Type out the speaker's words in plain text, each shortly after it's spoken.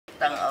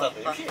Tang apa?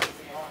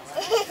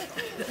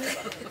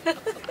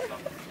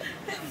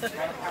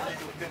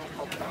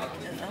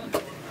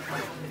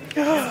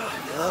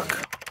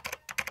 Look.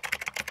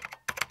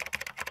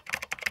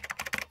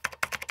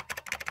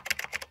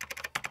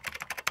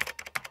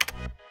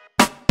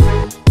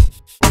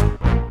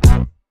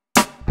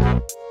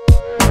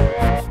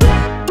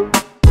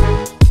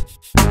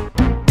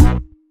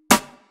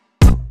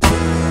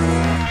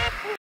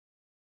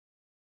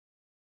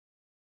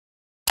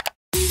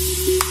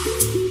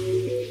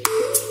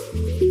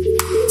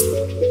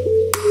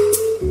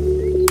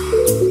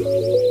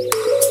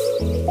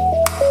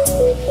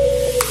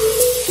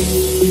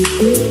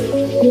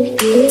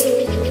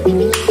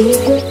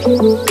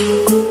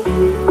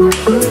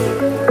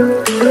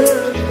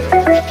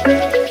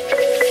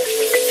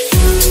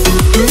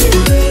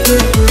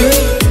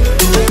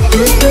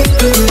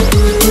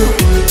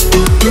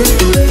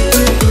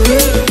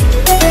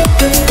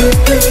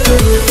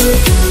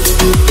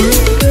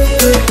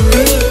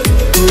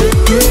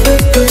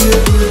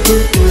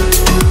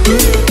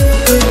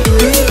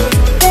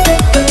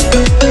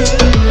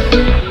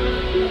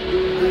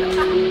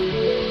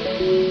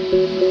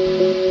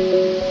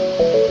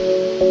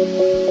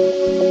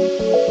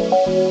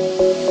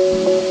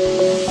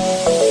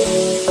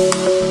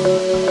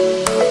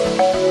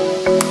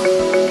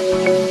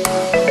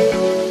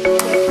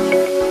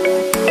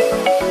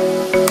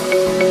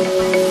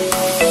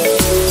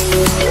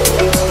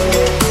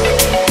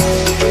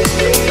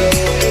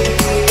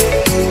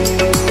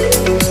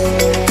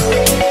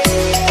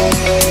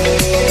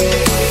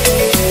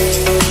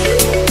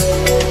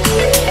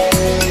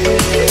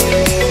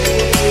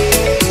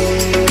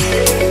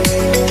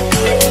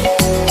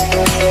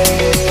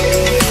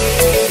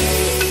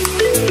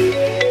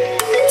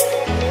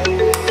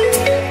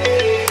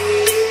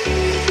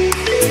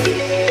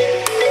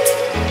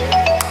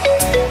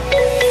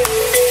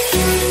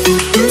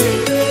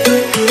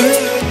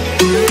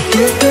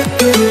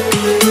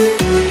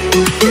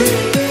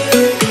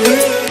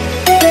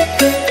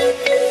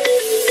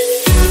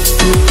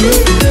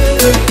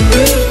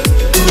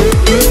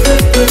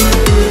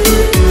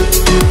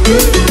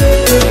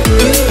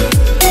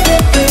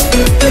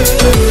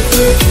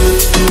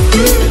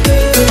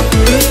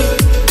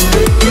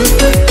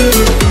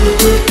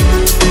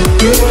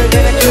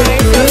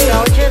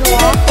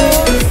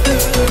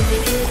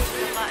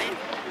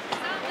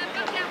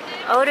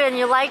 Odin,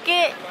 you like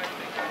it?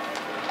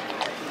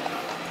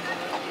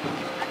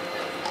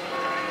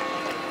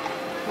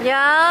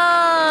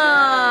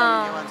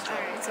 Yum!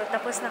 So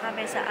tapos na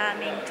kami sa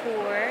aming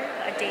tour,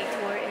 a day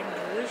tour in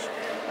Bruges.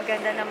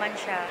 Maganda naman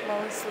siya,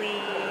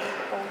 mostly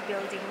old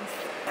buildings.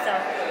 So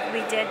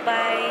we did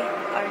buy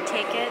our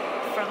ticket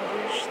from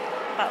Bruges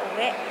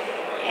pauwi,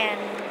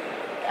 and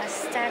a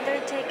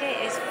standard ticket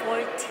is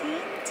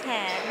 $14.10,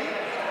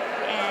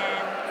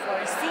 and for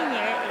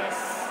senior is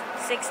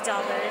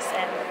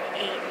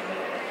 $6.08.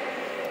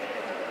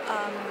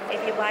 If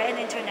you buy an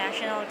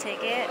international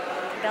ticket,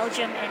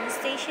 Belgium any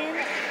station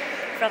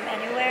from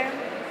anywhere,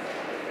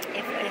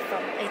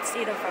 it's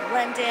either from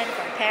London,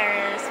 from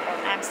Paris,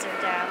 from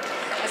Amsterdam,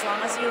 as long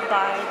as you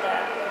buy the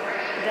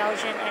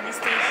Belgian any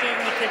station,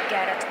 you could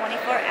get a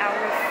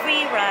 24-hour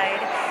free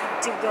ride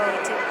to go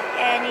to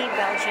any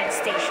Belgian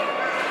station.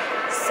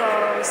 So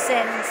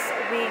since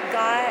we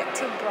got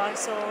to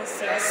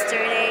Brussels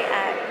yesterday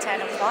at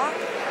 10 o'clock,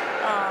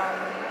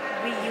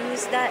 we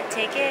used that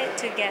ticket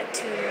to get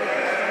to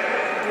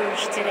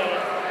Bruges today.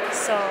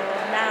 So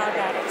now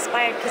that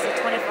expired because the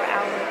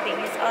 24-hour thing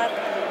is up,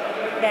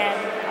 then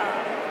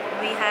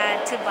we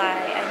had to buy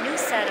a new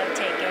set of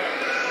ticket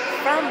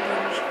from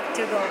Bruges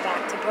to go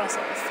back to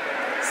Brussels.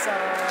 So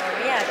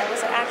yeah, that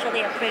was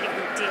actually a pretty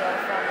good deal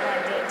from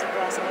London to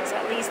Brussels.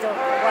 At least the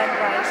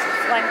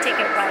one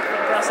ticket ride from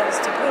Brussels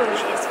to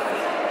Bruges is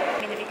free. I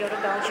mean, if you go to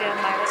Belgium,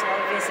 might as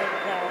well visit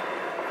the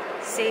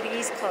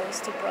cities close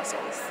to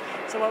Brussels.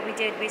 So what we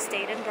did, we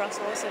stayed in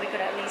Brussels so we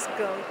could at least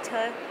go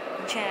to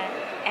Ghent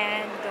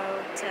and go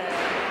to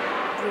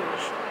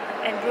Bruges.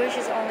 And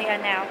Bruges is only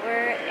an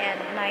hour and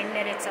 9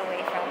 minutes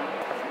away from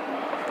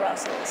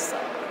Brussels, so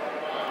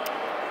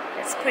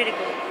it's pretty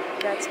good.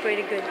 That's a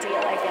pretty good deal,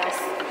 I guess.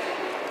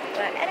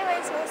 But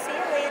anyways, we'll see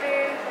you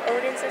later.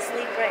 Odin's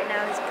asleep right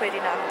now. He's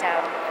pretty knocked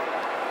out.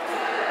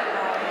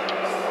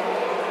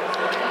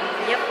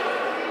 Yep.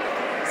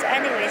 So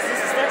anyways,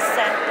 this is the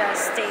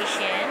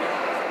station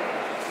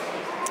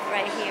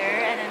right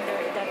here, and then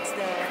that's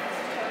the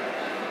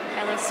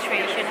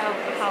illustration of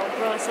how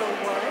Brussels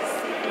was.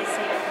 You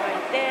see it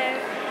right there.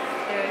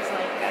 There's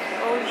like an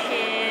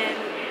ocean,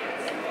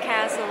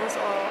 castles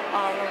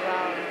all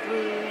around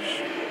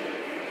Bruges.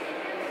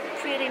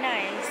 Pretty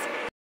nice.